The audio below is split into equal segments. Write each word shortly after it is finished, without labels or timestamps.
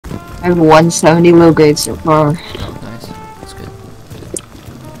I have 170 low grade so far. Oh, nice. That's good.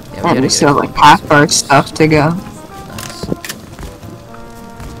 Yeah, And we gotta still have get a like couple half our servers. stuff to go. Nice.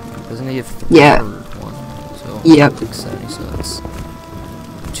 Doesn't he have 3 Yeah. per one? So Yep. 670, so that's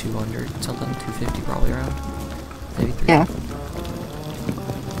 200 something, 250 probably around. Maybe 300. Yeah.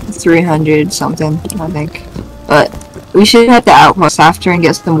 300 something, I think. But we should head to Outpost after and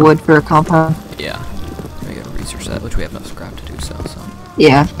get some wood for a compound. Yeah. We gotta research that, which we have enough scrap to do so.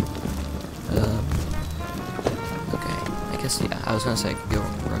 Yeah. Okay. I guess, yeah, I was gonna say I could go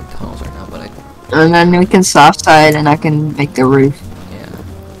run tunnels right now, but And then we can soft side and I can make the roof. yeah.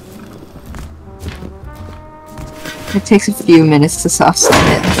 It takes a few minutes to soft side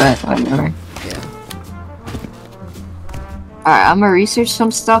it, but whatever. Yeah. Alright, I'm gonna research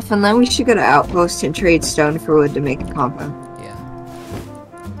some stuff and then we should go to Outpost and trade stone for wood to make a compound. Yeah.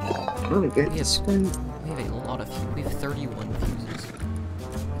 Oh my We goodness. have a lot of we have 31 fuses.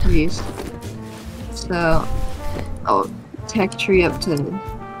 Jeez. So, I'll tech tree up to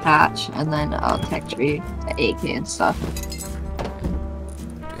hatch and then I'll tech tree to AK and stuff. Do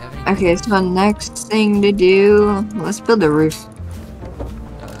we have any? Okay, so next thing to do, let's build a roof.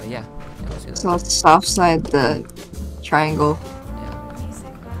 Yeah. Let's do that. So let's soft side the triangle.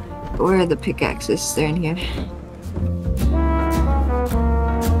 Yeah. Where are the pickaxes? They're in here.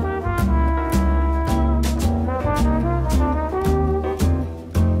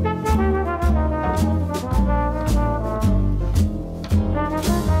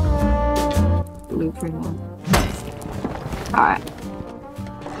 Blueprint one. Alright.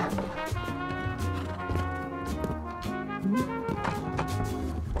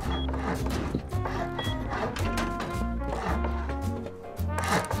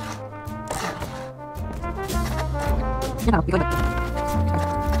 Yeah, we got it.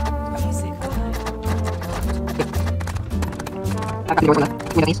 I got the door for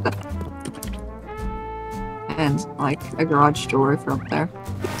that. We don't need that. And like a garage door from there.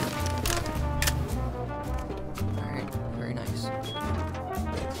 Alright. Very nice.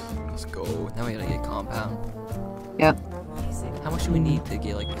 Let's go. Now we gotta get a compound. Yep. How much do we need to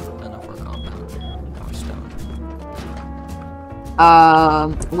get like enough for a compound? How much stone?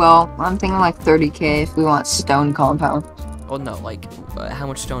 Well, I'm thinking like 30k if we want stone compound. Oh no, like how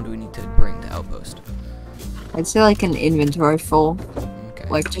much stone do we need to bring to Outpost? I'd say like an inventory full, Okay.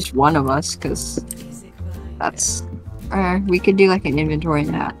 like just one of us, cause that's, we could do like an inventory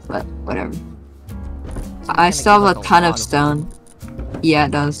and that, but whatever. I still have a ton of stone. Yeah,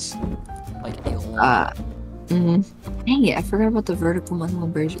 it does. Like a lot. Dang it, I forgot about the vertical metal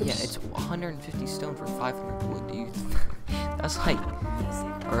bridges. Yeah, it's 150 stone for 500 wood. Do you? That's like,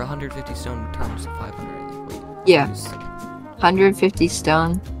 or 150 stone turns to 500. I think. Wait. Yeah. just- 150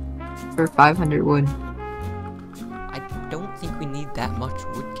 stone for 500 wood. I don't think we need that much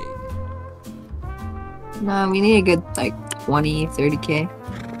wood cake. No, we need a good like 20, 30k.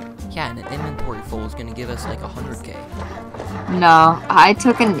 Yeah, and an inventory full is gonna give us like 100k. No, I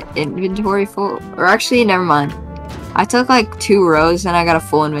took an inventory full, or actually, never mind. I took like 2 rows and I got a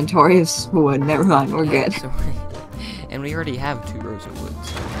full inventory of wood. Never mind, we're Yeah, good. So and we already have 2 rows of wood.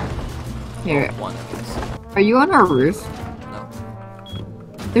 So Here, well, one, I guess. are you on our roof? No.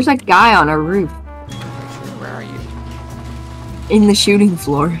 There's a guy on our roof Where are you? in the shooting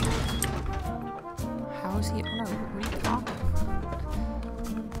floor. How is he on our? What are you talking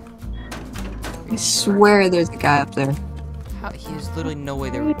about? I swear there's a guy up there. How? He has literally no way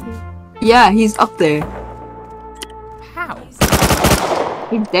there. Yeah, he's up there. How?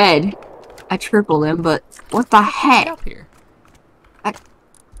 He's dead. I tripled him, but what the Get heck? up here.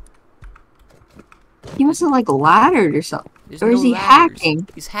 He must have like laddered or something. There's Or is no he ladders. hacking?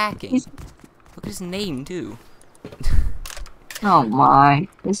 He's hacking. He's- Look at his name too. Oh my,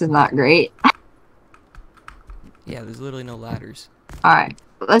 this is not great. Yeah, there's literally no ladders. Alright,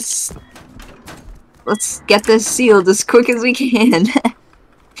 let's get this sealed as quick as we can.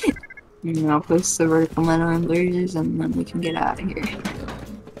 And I'll post the vertical metal and bridges and then we can get out of here.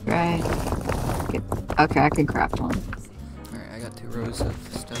 Right. Okay, I can craft one. Alright, I got 2 rows of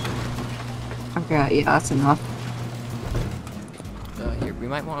stuff. Okay, yeah, that's enough. Here, we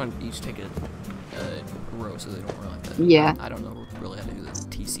might want to each take a row so they don't run like that. Yeah. I don't know really how to do this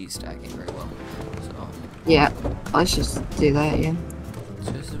TC stacking very well. So, Yeah, let's just do that, yeah.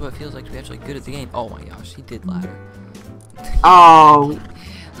 so this is what it feels like to be actually good at the game. Oh my gosh, he did ladder. Oh,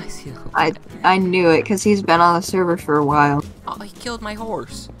 I see the I I knew it, because he's been on the server for a while. Oh, he killed my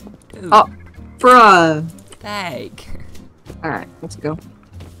horse. Dude. Oh. Bruh! Dang. Alright, let's go.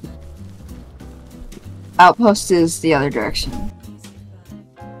 Outpost is the other direction.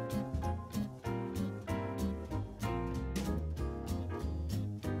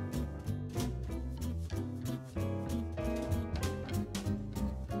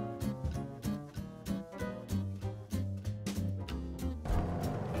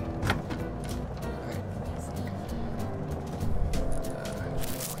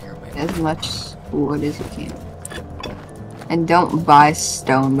 as much wood as you can. And don't buy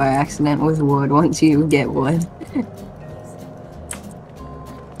stone by accident with wood once you get wood.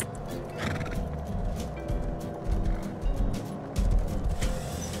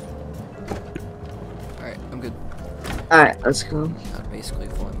 Alright, I'm good. Alright, let's go. Got basically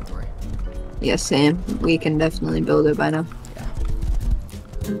full inventory. Yeah, same. We can definitely build it by now.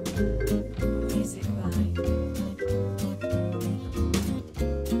 Yeah.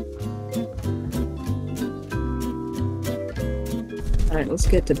 Alright, let's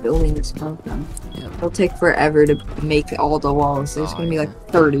get to building this compound. Yeah. It'll take forever to make all the walls. There's gonna be like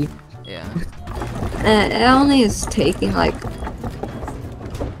 30. Yeah. And it only is taking like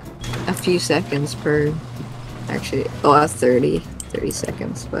a few seconds per. Actually, 30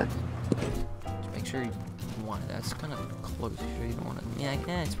 seconds, but. Just make sure you want it. That's kind of close. You sure you don't want it? Yeah,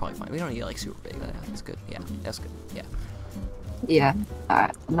 it's probably fine. We don't need it like super big. That's good. Yeah, that's good. Yeah. Yeah.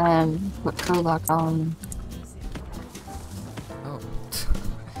 Alright, and then put code lock on. Oh.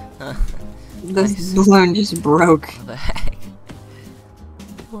 This Nice. balloon just broke. What the heck?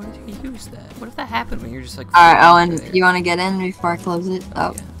 Why did you use that? What if that happened when you're just like... Alright, floating Owen, there? you want to get in before I close it?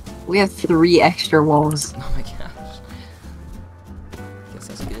 Oh, Yeah. we have 3 extra walls. Oh my gosh. Guess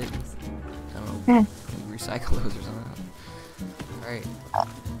that's good. I don't know. Yeah. We recycle those or something. Alright.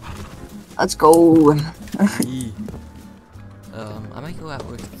 Let's go. I might go out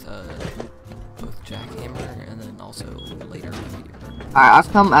with both Jackhammer and then also later. Alright, I'll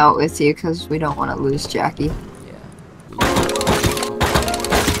come out with you because we don't want to lose Jackie. Yeah.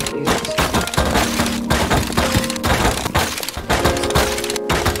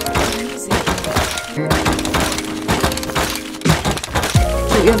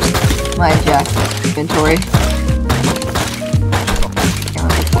 My Jack inventory.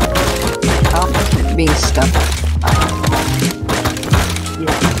 Oh, being stuck.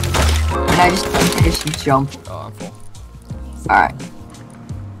 Yeah. And I just jumped. Oh, I'm full. Alright.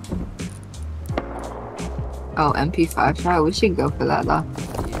 Oh, MP5 shot. We should go for that though.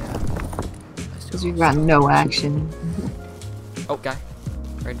 Yeah. Because we've got no action. Oh, guy.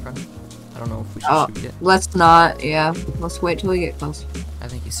 Right in front. I don't know if we should Oh, shoot yet. let's not. Yeah. Let's wait till we get close. I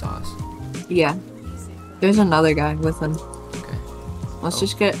think he saw us. Yeah. There's another guy with him. Okay. Let's Oh.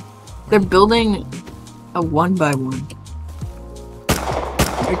 just get. They're building a 1x1.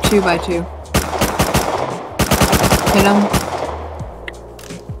 Or 2x2. Hit him.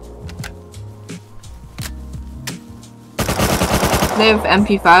 They have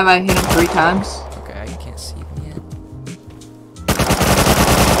MP5. I hit him 3 times. Okay, I can't see them yet.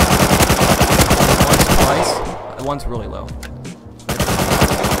 Once, twice. One's really low.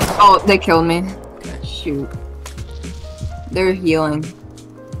 Oh, they killed me. Okay. Shoot. They're healing.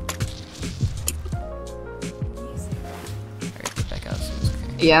 Alright, get back out as soon as I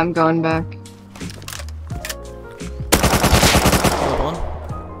can. Yeah, I'm going back. Killed one.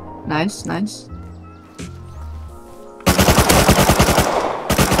 Nice, nice.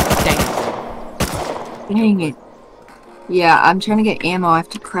 Dang it. Dang it. Yeah, I'm trying to get ammo. I have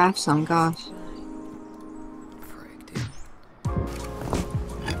to craft some. Gosh. Frick, dude.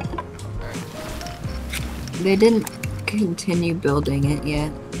 Alright. They didn't continue building it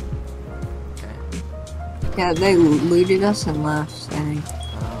yet. Okay. Yeah, they looted us and left, I think.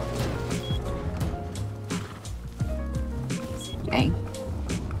 Dang.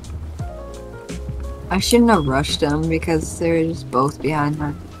 I shouldn't have rushed them because they're just both behind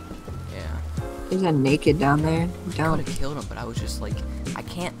her. Yeah. There's a naked down there. I would Down. have killed him, but I was just like, I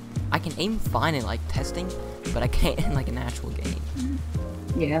can aim fine in like testing, but I can't in like an actual game.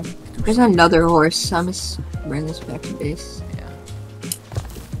 Yeah. There's another horse. I'm just bring this back to base. Yeah.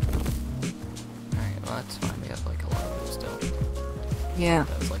 Alright, well that's fine. We have like a lot of it still. Yeah.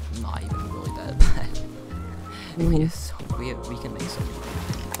 That's like not even really that bad. Mhm. We can make some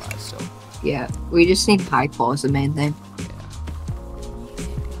fries, so Yeah. We just need high qual is the main thing. yeah.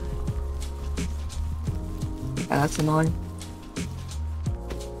 Yeah, that's annoying.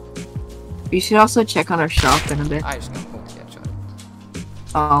 We should also check on our shop in a bit. I just got pulled to get shot.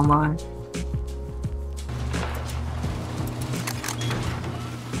 Oh my.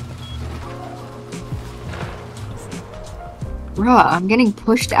 Bruh, I'm getting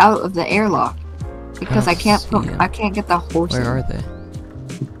pushed out of the airlock because I can't see 'em. I can't get the horse. Where in. are they?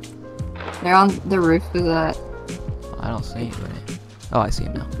 They're on the roof of the. I don't see anybody. Oh, I see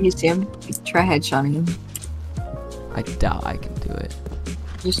him now. You see him? Try headshotting him. I doubt I can do it.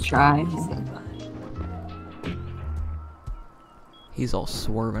 Just try. He's all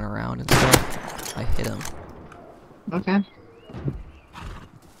swerving around and stuff. I hit him. Okay.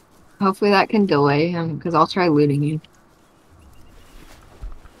 Hopefully that can delay him because I'll try looting you.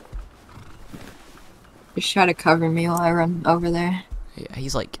 Just try to cover me while I run over there. Yeah,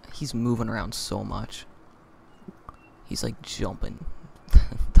 he's moving around so much. He's like jumping.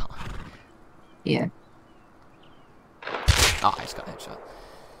 Yeah. Oh, I just got a headshot.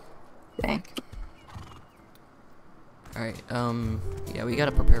 Dang. Alright, yeah, we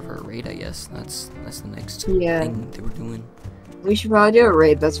gotta prepare for a raid, I guess. That's the next Yeah. thing that we're doing. We should probably do a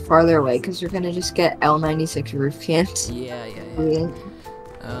raid that's farther away because we're gonna just get L96 roof camps. Yeah. Yeah.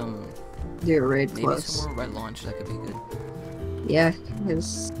 Do a raid Maybe close. somewhere by launch, that could be good. Yeah,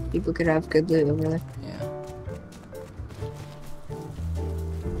 because people could have good loot over there. Yeah.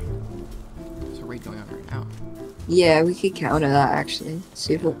 There's a raid going on right now. Yeah, we could counter that actually.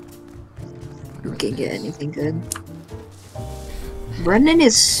 See if we Whatever can that get is. anything good. Brendan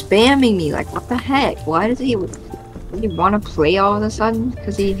is spamming me. Like, what the heck? Why does he want to play all of a sudden?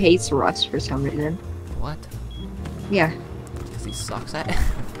 Because he hates Rust for some reason. What? Yeah, Because he sucks at it?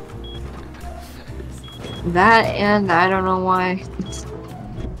 that and I don't know why.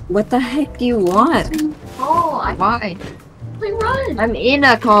 What the heck do you want? Oh, Why? I run. I'm in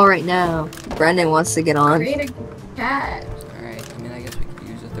a call right now. Brendan wants to get on. Create a cat. Alright, I mean, I guess we could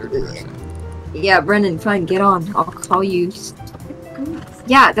use a third person. Yeah, Brendan, fine, get on. I'll call you.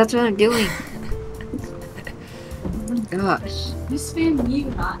 Yeah, that's what I'm doing. Oh my gosh. You spam you,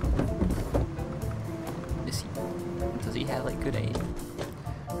 not. Does he have, like, good aim?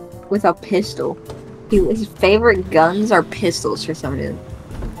 With a pistol. His favorite guns are pistols for some reason.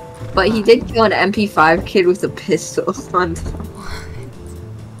 But he did kill an MP5 kid with a pistol.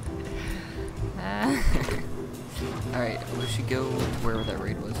 Alright, we should go to wherever that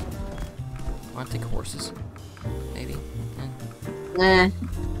raid was. I want to take horses. Maybe. Nah.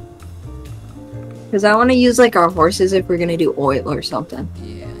 Because I want to use like our horses if we're gonna do oil or something.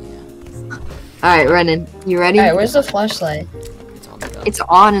 Yeah. Alright, Brendan, you ready? Alright, where's the flashlight? It's on the gun. It's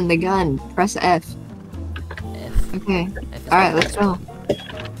on in the gun. Press F. F. Okay. F is Alright, my let's go.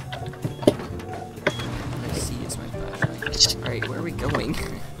 C is my flashlight. Alright, where are we going?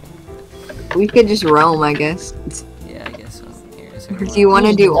 We could just roam, I guess. Yeah, I guess so. Here, is Do you want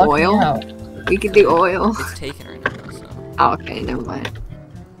to do Lock me oil? out. We could do oil. It's taken right now, so. Oh, okay, never mind.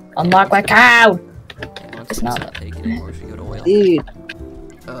 Unlock my cow! Yeah, once It's it's not- not taken anymore, we should go to oil. Dude,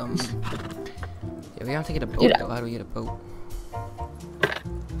 Yeah, we haven't taken a boat Dude, though. How do we get a boat?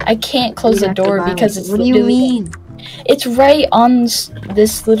 I can't close we the have to door buy because one. it's What do you literally- mean? It's right on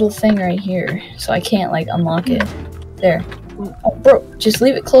this little thing right here, so I can't like unlock it. There. Oh, bro, just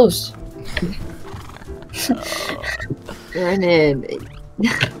leave it closed. Brennan.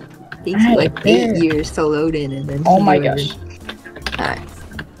 Takes Alright, like there. 8 years to load in and then. Oh my do it. gosh. Alright.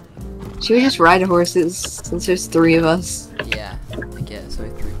 Should we just ride horses since there's 3 of us? Yeah, I guess. So we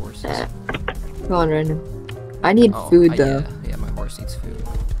have 3 horses. Yeah. Come on, Brennan. I need Oh, food though. Yeah, my horse needs food.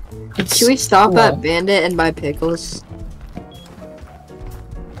 It's Should we stop cool. at Bandit and buy pickles?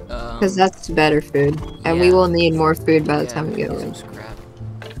 Because that's better food. And we yeah. will need more food by the Yeah, time we we get need away. some scrap.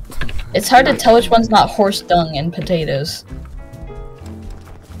 It's hard to tell which one's not horse dung and potatoes.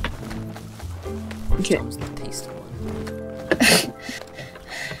 Horse Okay. Tom's the tasty one.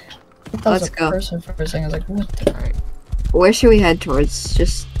 I thought Let's it was a go. person for a second. I was like, what the? Alright. Where should we head towards?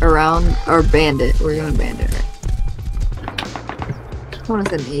 Just around or Bandit? We're going Bandit, right? Someone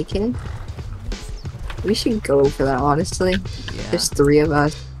with an AK? We should go for that, honestly. Yeah. There's 3 of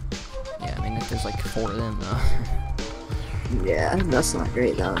us. Yeah, I mean, if there's like 4 of them, though. Yeah, that's not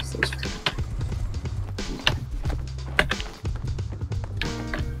great though.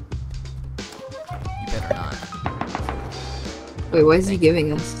 You better not. Wait, what is he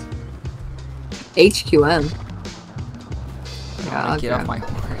giving us? HQM. Yeah, I'll Get off grab my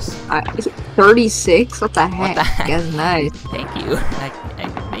horse. 36? What the heck? the heck? That's nice. Thank you.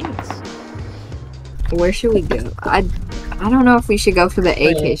 Thanks. Where should we go? I don't know if we should go for the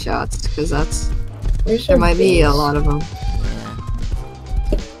AK Wait. shots, because that's Where's there our might be a base? lot of them. Yeah.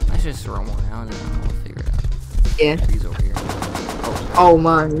 I should just roam around and then we'll figure it out. Yeah. Trees over here. Oh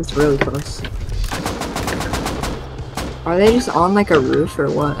man, it's really close. Are they just on like a roof or I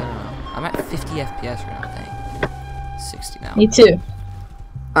what? don't know. I'm at 50 FPS right now, I think. 60 now. Me too.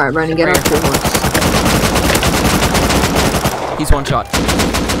 Alright, Brennan, get off your horse. He's one shot.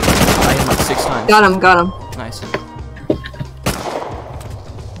 I hit him like 6 times. Got him. Nice.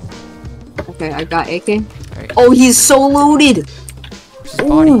 Okay, I got AK. Alright. Oh, he's so loaded! Where's his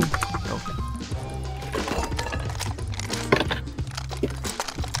body? Ooh. Oh.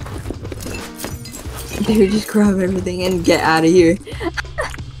 Dude, just grab everything and get out of here.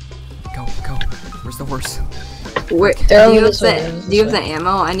 Go. Where's the horse? Where, They're do you over have this way, the, this do you have way. the ammo?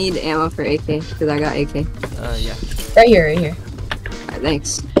 I need ammo for AK, because I got AK. Yeah. Right here. Alright,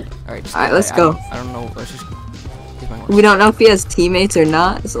 thanks. Alright, just Alright, let's go. I don't know. Let's just use my horse. We don't know if he has teammates or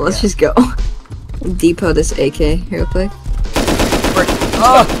not, so let's Yeah. just go. Depot this AK real quick.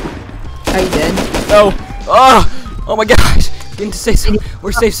 Oh! Are you dead? No! Oh! Oh my gosh! Get into safe zone.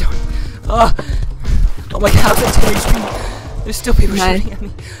 We're safe zone. Oh! Oh my god, I'm at 10 HP. There's still people Nice. shooting at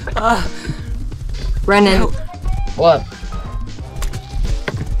me. Ah! Brennan, No, What?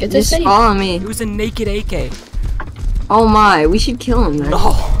 Get this just safe. follow me. it was a naked AK. Oh my, we should kill him then.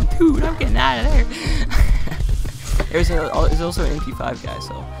 No, dude, I'm getting out of there. There's also an MP5 guy,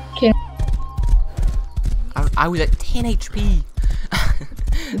 so. Okay. I was at 10 HP.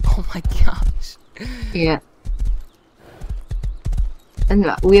 Oh my gosh. Yeah. And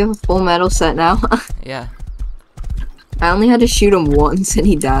we have a full metal set now. Yeah. I only had to shoot him once and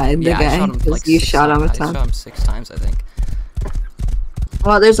he died, the Yeah, I guy. shot him 'cause like you 6 shot him times. a I ton. shot him 6 times, I think.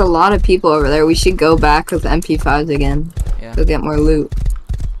 Well, there's a lot of people over there. We should go back with MP5s again. Yeah. Go get more loot.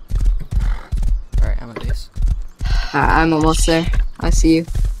 Alright, I'm at base. I'm almost there. I see you.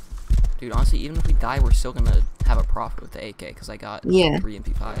 Dude, honestly, even if we die, we're still gonna have a profit with the AK, because I got Yeah. 3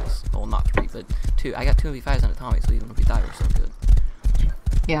 MP5s. Well, not 3, but 2. I got 2 MP5s and a Tommy, so even if we die, we're still good.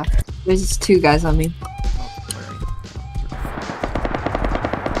 Yeah. There's just 2 guys on me. Oh, alright.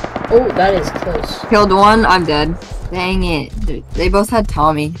 Oh, that is close. Killed one, I'm dead. Dang it. They both had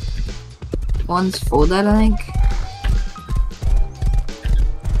Tommy. One's full dead, I think.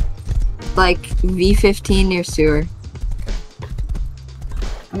 Like V15 near sewer.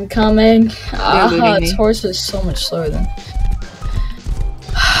 I'm coming. looting Its me. horse is so much slower than.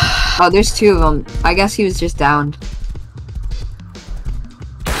 Oh, there's 2 of them. I guess he was just downed.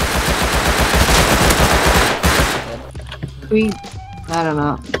 I don't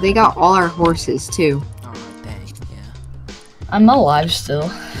know. They got all our horses too. Oh, dang, yeah. I'm alive still.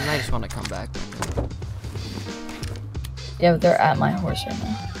 You might just want to come back. Yeah, but they're at my horse right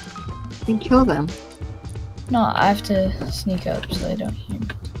now. Then kill them. No, I have to sneak up so they don't hear me.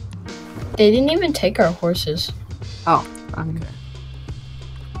 They didn't even take our horses. Okay.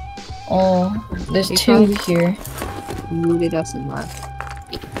 Oh, there's They 2 probably- here. Looted us and left.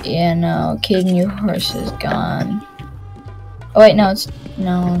 Yeah, no, kid, your horse is gone. Oh wait, no, it's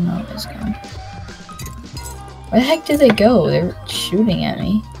no, it's gone. Where the heck did they go? They're shooting at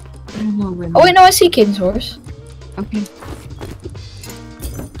me. I don't know where Oh wait, no, I see Caden's horse. Okay.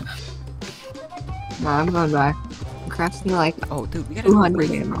 No, I'm going back. I'm crafting like, Oh, dude, we gotta 200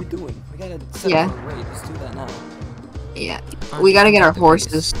 What ammo. are we doing? We gotta set Yeah. up a raid. Let's do that now. yeah. We gotta get our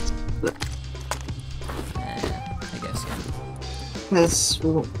horses. I guess, yeah.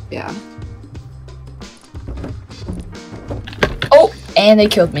 Cause, yeah. Oh, and they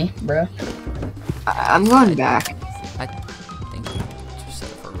killed me, bro. I'm going back. I think we just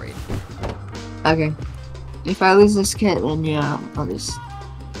set up a raid. Okay. If I lose this kit, then yeah, I'll just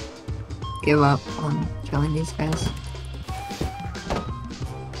give up on killing these guys.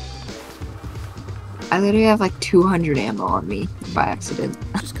 I literally have like 200 ammo on me by accident.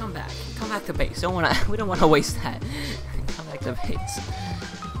 Just come back. Come back to base. We don't wanna waste that. Come back to base.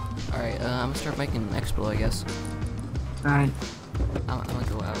 Alright, I'm gonna start making an expo, I guess. Alright. I'm gonna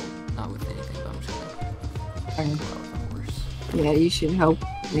go out, not with anything, but I'm just gonna go out with a horse. Yeah, you should help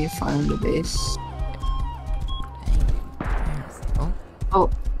me find the base. Dang, dude.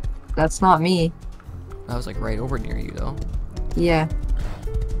 That's not me. That was like right over near you, though. Yeah.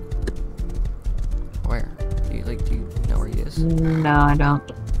 Where? Do you know where he is? No, I don't.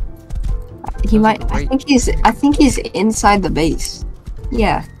 He That was, might. like, I think he's inside the base.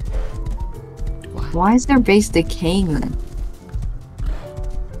 Yeah. What? Why is their base decaying then?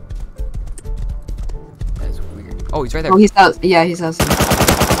 That's weird. Oh, he's right there. Oh, he's out. Yeah, he's outside.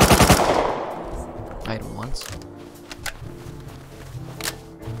 I hit him once.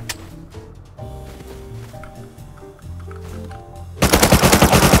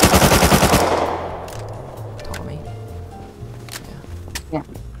 Tommy. Yeah.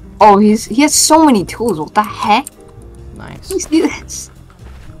 Oh, he has so many tools. What the heck? Nice. You see this?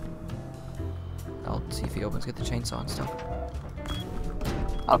 I'll see if he opens. Get the chainsaw and stuff.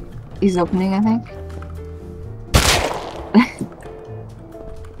 He's opening, I think.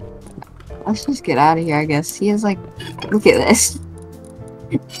 Let's just get out of here, I guess. He has like, look at this.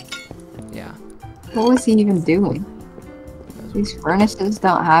 Yeah. What was he even doing? These furnaces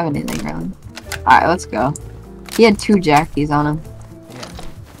don't have anything really. Alright, let's go. He had 2 jackies on him. Yeah.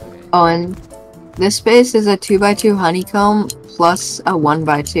 Okay. Oh, and this space is a 2x2 honeycomb plus a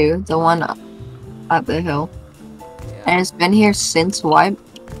 1x2. The one at the hill. Yeah. And it's been here since wipe.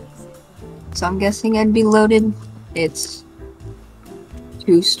 So I'm guessing I'd be loaded. It's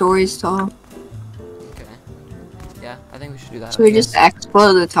 2 stories tall. Okay. Yeah, I think we should do that. Should we just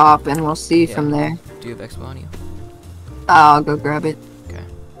explode the top and we'll see Yeah. from there? Do you have expo on you? I'll go grab it. Okay.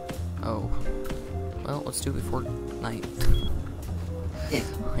 Oh. Well, let's do it before night. Yeah.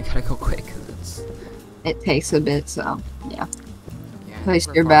 I gotta go quick, 'cause it's... It takes a bit, so yeah. Yeah, Place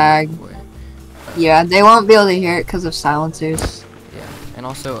we're your far bag. away. Yeah, they won't be able to hear it because of silencers. Yeah, and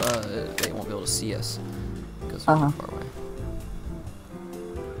also, they won't be able to see us, because we're Uh-huh. too far away.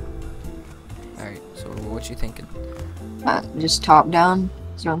 Alright, so what you thinking? Just top down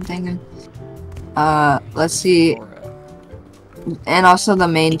is what I'm thinking. Let's see. Or, And also the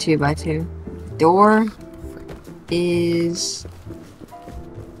main 2x2. Door is...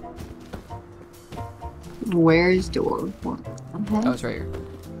 Where's door? What? Okay. oh, it's right here.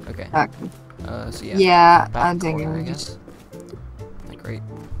 Okay. So yeah. Yeah, back I'm thinking corner, I we guess. just... Like right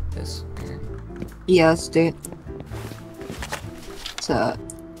this here. Yeah, let's do it. So,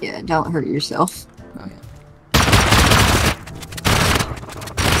 yeah, don't hurt yourself. Oh yeah.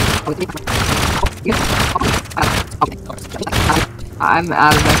 I'm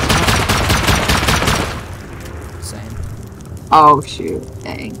out of that. Same. Oh shoot,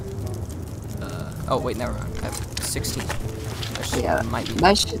 dang. Oh wait, never mind. I have 16. That should, Yeah, might be.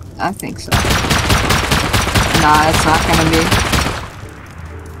 that should, I think so. Nah, it's not gonna be.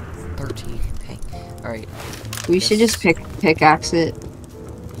 13. Dang. Alright. We should just pickaxe it.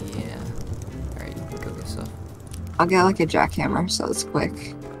 Yeah. Alright, go get stuff. I'll get like a jackhammer so it's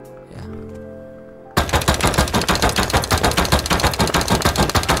quick. Yeah.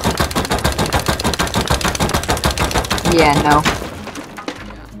 Yeah, no.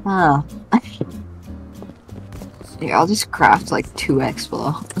 Yeah. Huh. Yeah, I'll just craft like 2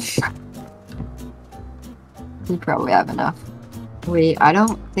 expo. We probably have enough. Wait, I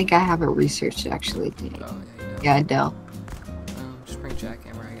don't think I have a research actually. Oh, yeah, you know. Yeah, I don't. Just bring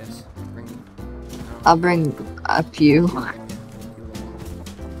jackhammer, I guess. Bring. I'll bring a few.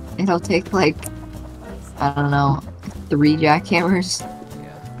 It'll take like, I don't know, 3 jackhammers.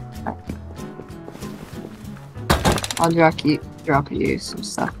 Yeah. I'll drop you some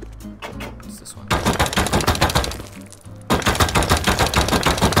stuff. What's this one?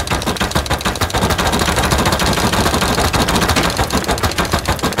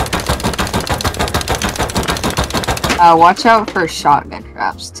 Watch out for shotgun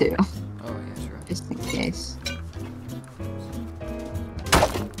traps too, Oh yeah, sure. just in case.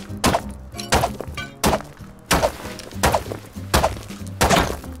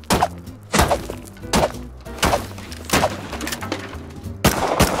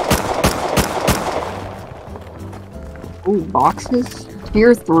 Ooh, boxes?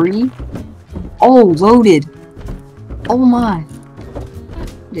 Tier 3? Oh, loaded! Oh my!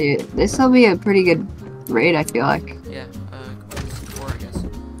 Dude, this'll be a pretty good raid, I feel like. Yeah. C4, I guess.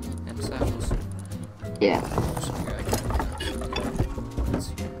 And satchels. Yeah, So here I can. Let's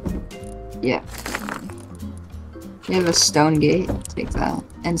see. yeah. We have a stone gate, take that.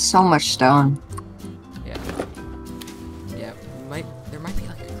 And so much stone. Yeah. Yeah. There might be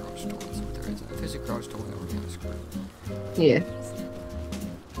like a garage door. Let's see what there is. If there's a garage door, then we're kind of screwed. Yeah.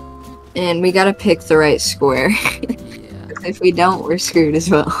 And we gotta pick the right square. Yeah. If we don't, we're screwed as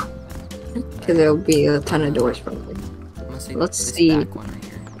well. Because there'll be a ton of doors probably. I'm gonna say Let's this see. back one right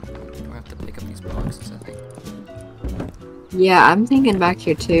here. We have to pick up these boxes, I think. Yeah, I'm thinking back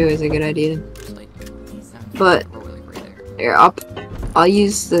here too is a good idea. It's like, But- we're like right there. Here, I'll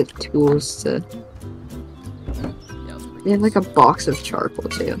use the tools to... Yeah, let's bring They have like a this. box of charcoal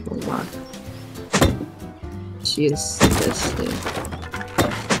too. Hold on. Let's use this too. We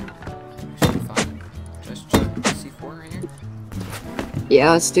should be fine. Just check C4 right here.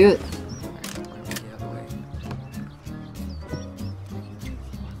 Yeah, let's do it. Alright, we're gonna get out of the way.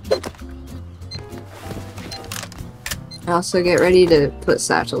 Also get ready to put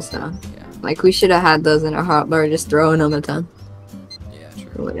satchels down. Yeah. Like we should have had those in our hotbar, just throwing them a ton. Yeah, Or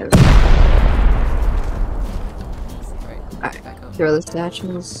true. whatever. Right. Alright. Back up. Throw the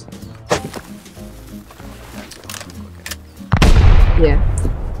satchels. That's gone. Okay. Yeah.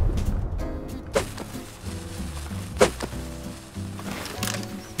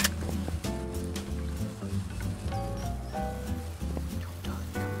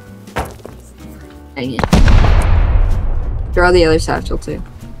 Dang it. Draw the other satchel too.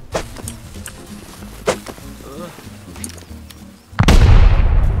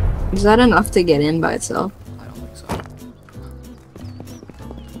 Is that enough to get in by itself? I don't think so.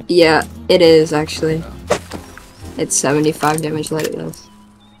 Yeah, it is actually. Oh. It's 75 damage that it does.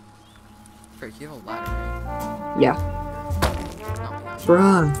 Frick, you have a ladder, right? Yeah. Not me.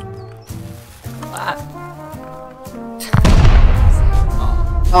 Bruh.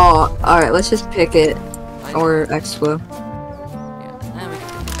 Oh, Oh, alright, let's just pick it. I- Or explode.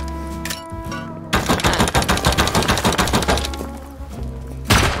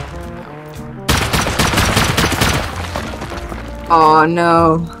 Oh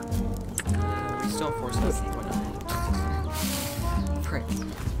no. We still forced us to win. Frick.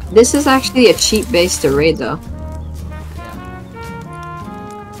 This is actually a cheap base to raid though.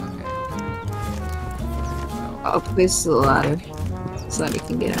 Okay. I'll place the ladder so that we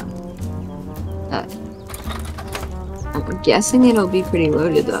can get out. I'm guessing it'll be pretty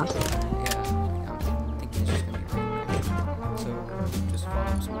loaded though. Yeah, I'm thinking it's just gonna be right. So, just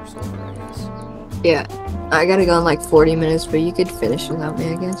follow some more silver, I guess. Yeah. I gotta go in like 40 minutes, but you could finish without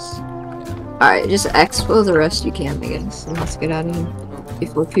me, I guess. Alright, just expo the rest you can, I guess. And let's get out of here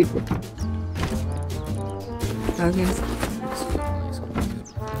before people. Okay.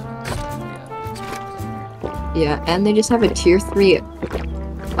 Yeah, and they just have a tier 3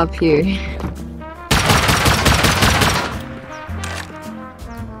 up here.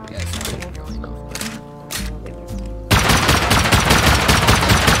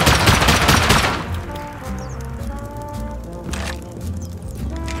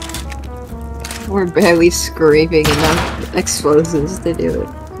 We're barely scraping enough explosives to do it.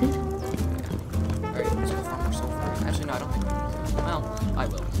 Alright, let's go farm more sulfur. Actually, no, I don't think we need to. Well, I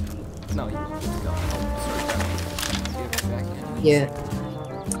will. No, you will. Go. Yeah.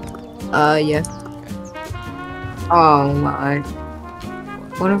 Yeah. Okay. Oh my.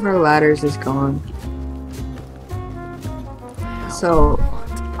 One of our ladders is gone. So,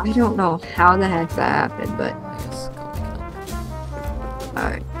 I don't know how the heck that happened, but... I guess go pick it up.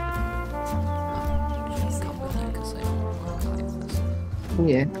 Alright. Come with you, 'cause I don't want to die with this.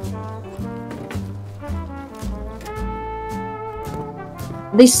 Yeah.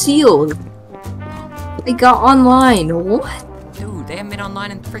 They sealed! They got online! What? Dude, they haven't been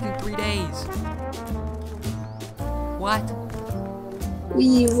online in freaking 3 days. What?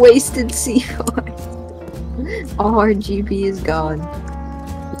 We wasted C4. All our GP is gone.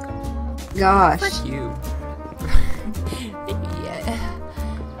 Gosh. Fuck you. Yeah.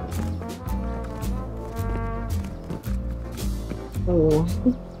 Oh.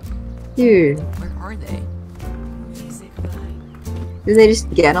 Dude. Where are they? Did they just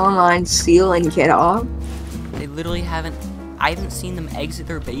get online, seal, and get off? They literally haven't. I haven't seen them exit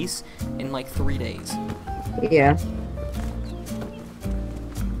their base in like 3 days. Yeah.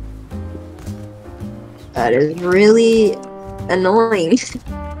 That is really annoying.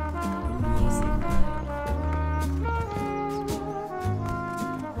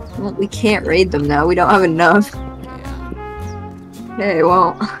 Well, we can't raid them now. We don't have enough. Yeah. Okay,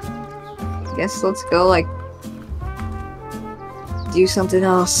 well, guess let's go, like, do something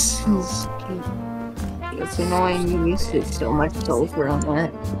else. It's annoying you wasted so much sulfur on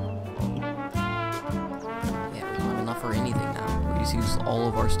that. Yeah, we don't have enough for anything now. We just use all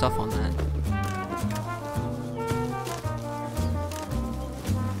of our stuff on that.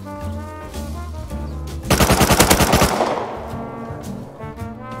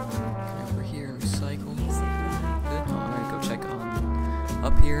 Over here, recycle. Good. I'm gonna go check on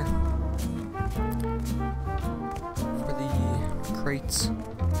up here for the crates.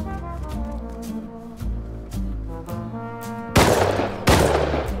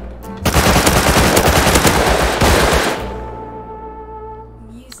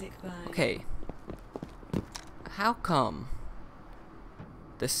 Okay. How come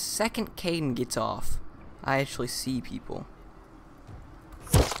the second Caden gets off, I actually see people?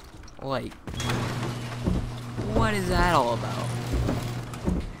 Like, what is that all about?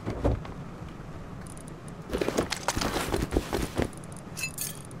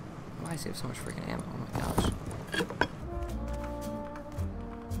 Why do I save so much freaking ammo? Oh my gosh.